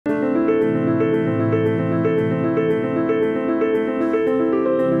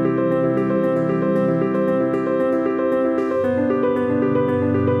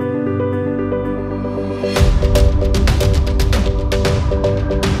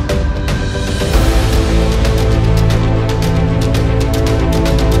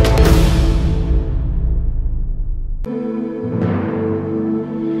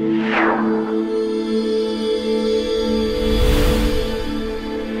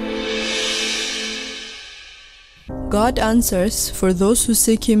God answers for those who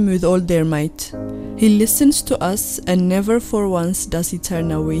seek Him with all their might. He listens to us and never for once does He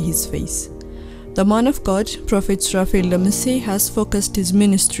turn away His face. The man of God, Prophet Suraphel Demisse, has focused his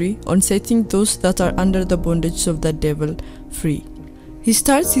ministry on setting those that are under the bondage of the devil free. He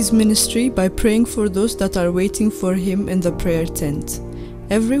starts his ministry by praying for those that are waiting for him in the prayer tent.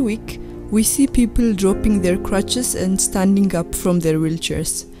 Every week, we see people dropping their crutches and standing up from their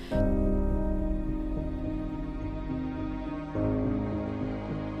wheelchairs.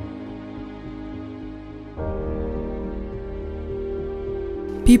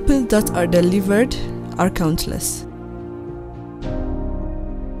 People that are delivered are countless.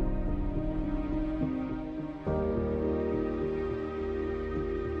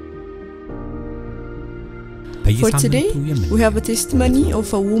 For today, we have a testimony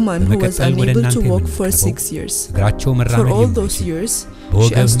of a woman who was unable to walk for 6 years. For all those years,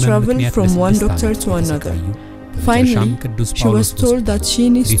 she has traveled from one doctor to another. Finally, she was told that she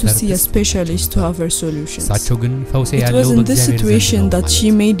needs to see a specialist to have her solutions. It was in this situation that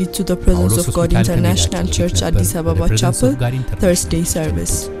she made it to the Presence of God International Church at Addis Ababa Chapel Thursday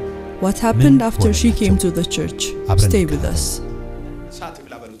service. What happened after she came to the church? Stay with us.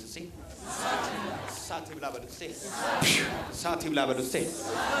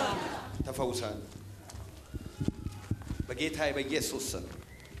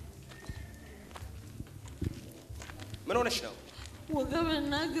 من هون شنو؟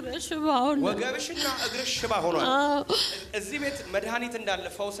 وقبلنا أقرأ شبعون. وقبلنا أقرأ شبعون. الزبيت مدهاني تندال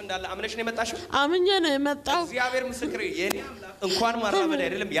فوس تندال أمنش نمت أشو؟ أمني أنا مت أو. زيابير مسكري يعني إنكوان مرة من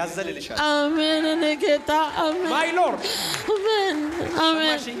هرلم يازل ليش؟ آمين أنا كتا آمين. My Lord. آمين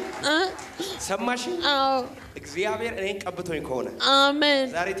آمين. سماشي. أو. زيابير إنك أبتوين كونه.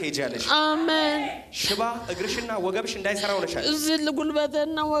 آمين. زاري تيجالش. آمين. شبا أقرأشنا وقبلش نداي سراونا شيء. زل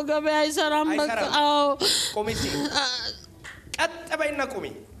قلبتنا وقبل أي سرام بك أو. كوميتي. أتبعنا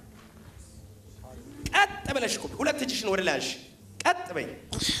كومي. أتبعنا كومي. ولا تجيشن ولا لاش. أتبعين.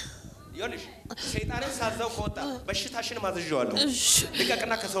 يونش. سيدنا سازو كوتا. بس تاشين ما تجوالو. لقى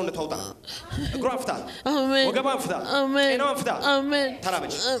كنا كسرنا توتا. غرافتا. آمين. وقبل فتا. آمين. إنه فتا. آمين.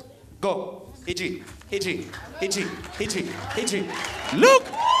 ترابج. Go. هيجي. هيجي. هيجي. هيجي. هيجي. Look.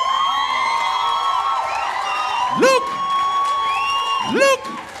 Look. Look.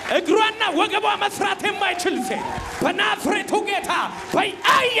 እግሯና ወገቧ መስራት የማይችል ሴት በናዝሬቱ ጌታ በይ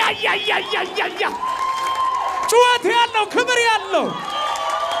አያያያያያ ጩኸት ያለው ክብር ያለው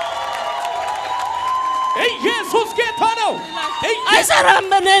ኢየሱስ ጌታ ነው አይሰራም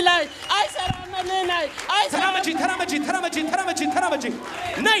በኔ ላይ አይሰራም በኔ ላይ ተራመጂ ተራመጂ ተራመጂ ተራመጂ ተራመጂ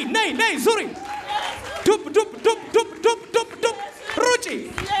ነይ ነይ ነይ ዙሪ ዱብ ዱብ ዱብ ዱብ ዱብ ዱብ ዱብ ሩጪ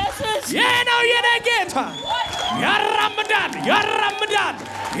የነው የኔ ጌታ ያራምዳል ያራምዳል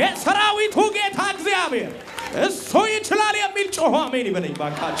የሰራዊቱ ጌታ እግዚአብሔር እሱ ይችላል የሚል ጮህ አሜን ይበለኝ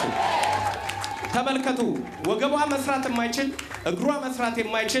ባካችሁ ተመልከቱ ወገቧ መስራት የማይችል እግሯ መስራት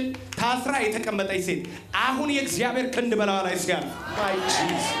የማይችል ታስራ የተቀመጠች ሴት አሁን የእግዚአብሔር ክንድ በላዋ ላይ ሲያል ማይ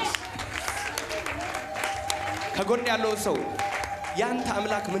ጂሰስ ከጎን ያለው ሰው ያንተ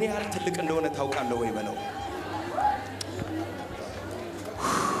አምላክ ምን ያህል ትልቅ እንደሆነ ታውቃለህ ወይ በለው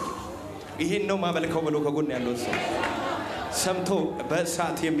ይሄን ነው ማመልከው ብሎ ከጎን ያለው ሰው ሰምቶ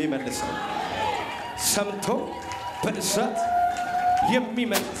በእሳት የሚመልሰው ሰምቶ በእሳት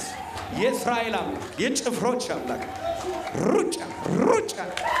የሚመልስ የእስራኤል አምላክ የጭፍሮች አምላክ ሩጫ ሩጫ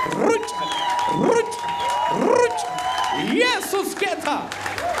ሩጫ ሩጫ ሩጫ ኢየሱስ ጌታ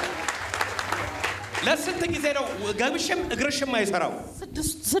ለስንት ጊዜ ነው ገብሽም እግርሽም አይሰራው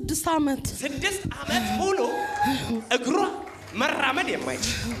 6 ዓመት 6 ዓመት ሙሉ እግሯ መራመድ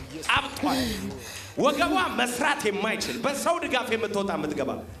የማይችል አብጧል ወገቧ መስራት የማይችል በሰው ድጋፍ የምትወጣ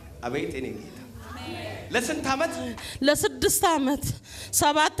የምትገባ አቤት እኔ ጌታ ለስንት ዓመት ለ6 ዓመት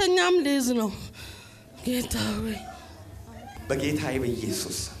 7ኛም ሊዝ ነው ጌታ ወይ በጌታዬ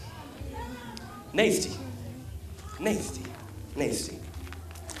በኢየሱስ ነይስቲ ነይስቲ ነይስቲ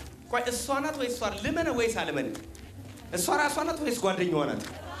ቆይ እሷ ናት ወይስ እሷ ለምን ወይስ አለምን እሷ ራሷ ናት ወይስ ጓደኛዋ ናት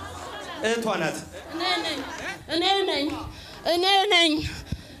እህቷ ናት እኔ ነኝ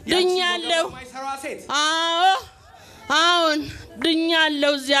ድኛለሁ አሁን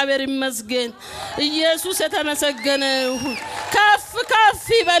ድኛለሁ እግዚአብሔር ይመስገን ኢየሱስ የተመሰገነ ይሁን ከፍ ከፍ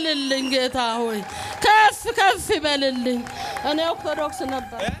ይበልልኝ ጌታ ሆይ ከፍ ከፍ ይበልልኝ እኔ ኦርቶዶክስ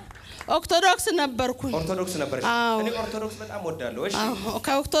ነበርኩኝ ኦርቶዶክስ ነበርሽ እኔ ኦርቶዶክስ በጣም ወዳለሁ እሺ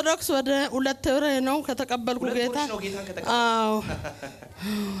ከኦርቶዶክስ ወደ 2 ወር ነው ከተቀበልኩ ጌታ አዎ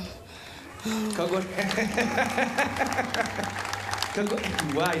ከጎን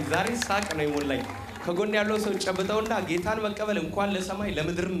ዋይ ዛሬ ሳቅ ነው ይሞላኝ ከጎን ያለው ሰው ጨብጠውና ጌታን መቀበል እንኳን ለሰማይ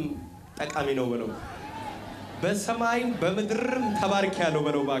ለምድርም ጠቃሚ ነው ብለው በሰማይ በምድርም ተባርኪያለሁ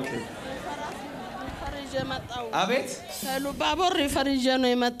በለው እባክህ አቤት ከሉባቦር ሪፈር ይዤ ነው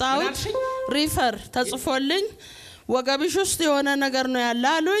የመጣሁት ሪፈር ተጽፎልኝ ወገብሽ ውስጥ የሆነ ነገር ነው ያለ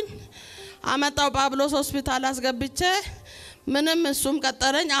አሉኝ አመጣው ጳውሎስ ሆስፒታል አስገብቼ ምንም እሱም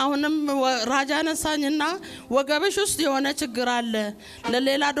ቀጠረኝ አሁንም ራጃ ነሳኝና ወገብሽ ውስጥ የሆነ ችግር አለ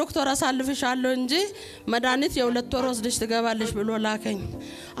ለሌላ ዶክተር አሳልፍሻለሁ እንጂ መድኃኒት የ2 ወር ወስደሽ ትገባለሽ ብሎ ላከኝ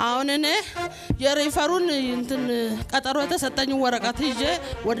አሁን እኔ የሪፈሩን እንትን ቀጠሮ የተሰጠኝ ወረቀት ይዤ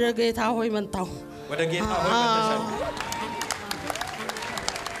ወደ ጌታ ሆይ መጣሁ ወደ ጌታ ሆይ መጣሻል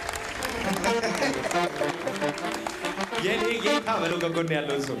የኔ ጌታ በለው ከጎን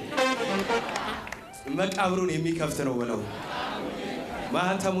ያለው ሰው መቃብሩን የሚከፍት ነው በለው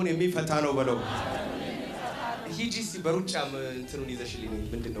ማህተሙን የሚፈታ ነው በለው ሂጂሲ በሩጫም እንትኑን ይዘሽልኝ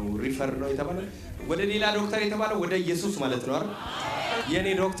ምንድነው ሪፈር ነው የተባለው ወደ ሌላ ዶክተር የተባለው ወደ ኢየሱስ ማለት ነው አይደል የኔ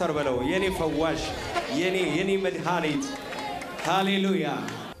ዶክተር በለው የኔ ፈዋሽ የኔ መድኃኒት ሃሌሉያ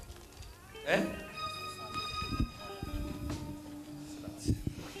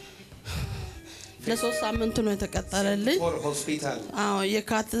ለሶስት ሳምንት ነው የተቀጠረልኝ ሆስፒታል አዎ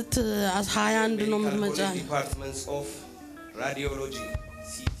የካቲት 21 ነው ምርመጃ ዲፓርትመንትስ ኦፍ ራዲዮሎጂ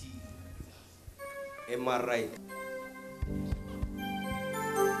ሲቲ ኤምአርአይ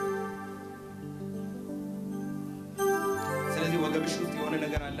ስለዚህ ወገብሽ ውስጥ የሆነ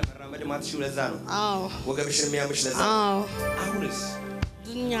ነገር አለ መራመድ ማትሽው ለዛ ነው አዎ ወገብሽን የሚያምሽ ለዛ አዎ አሁንስ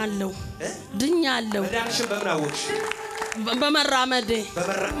ድኛለሁ መዳንሽን በምን አወቅሽ በመራመዴ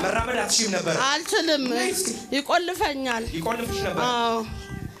መራመድ አትሽም ነበር አልችልም ይቆልፍሽ ነበር አዎ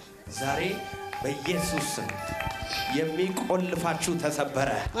ዛሬ በኢየሱስ ስም የሚቆልፋችሁ ተሰበረ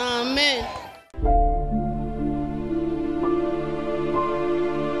አሜን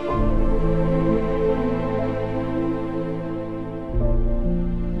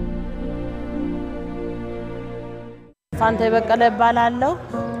ፋንታ በቀለ ባላለው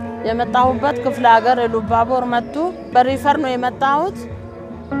የመጣሁበት ክፍለ ሀገር ሉባቦር መጥቶ በሪፈር ነው የመጣሁት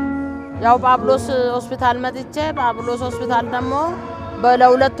ያው ጳውሎስ ሆስፒታል መጥቼ ጳውሎስ ሆስፒታል ደግሞ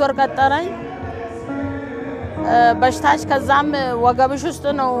በ2 ወር ቀጠረኝ በሽታሽ ከዛም ወገብሽ ውስጥ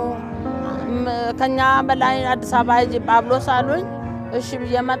ነው ከኛ በላይ አዲስ አበባ ሂጂ ጳውሎስ አሉኝ እሺ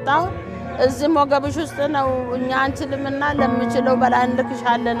ብዬ መጣሁ እዚህም ወገብሽ ውስጥ ነው እኛ አንችልምና ለምችለው በላይ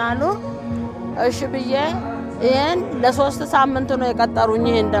እንልክሻለን አሉ እሺ ብዬ ይሄን ለ3 ሳምንት ነው የቀጠሩኝ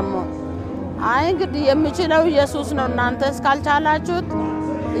ይሄን ደግሞ አይ እንግዲህ የሚችለው ኢየሱስ ነው እናንተ እስካልቻላችሁት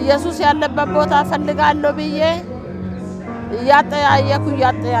ኢየሱስ ያለበት ቦታ ፈልጋለሁ ብዬ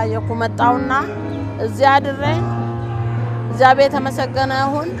ያጠያየኩ መጣውና እዚያ አድሬ እግዚአብሔር ተመሰገነ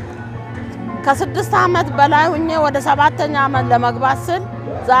ይሁን ከ6 አመት በላይ ሆኜ ወደ 7ኛ አመት ለመግባት ስል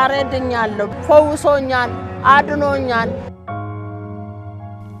ዛሬ ድኛለሁ ፈውሶኛል አድኖኛል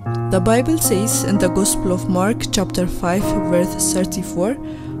The Bible says in the Gospel of Mark chapter 5 verse 34,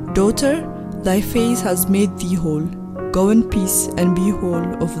 "Daughter, thy faith has made thee whole. Go in peace and be whole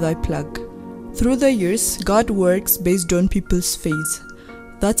of thy plague." Through the years, God works based on people's faith.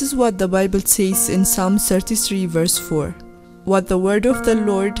 That is what the Bible says in Psalm 33 verse 4. What the word of the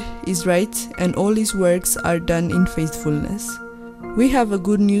Lord is right, and all his works are done in faithfulness. We have a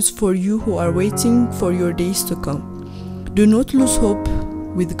good news for you who are waiting for your days to come. Do not lose hope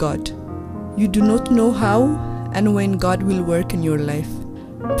with God. You do not know how and when God will work in your life.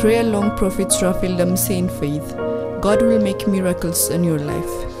 Pray along Prophet Suraphel Demisse in faith. God will make miracles in your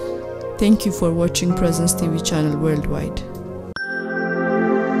life. Thank you for watching Presence TV channel worldwide.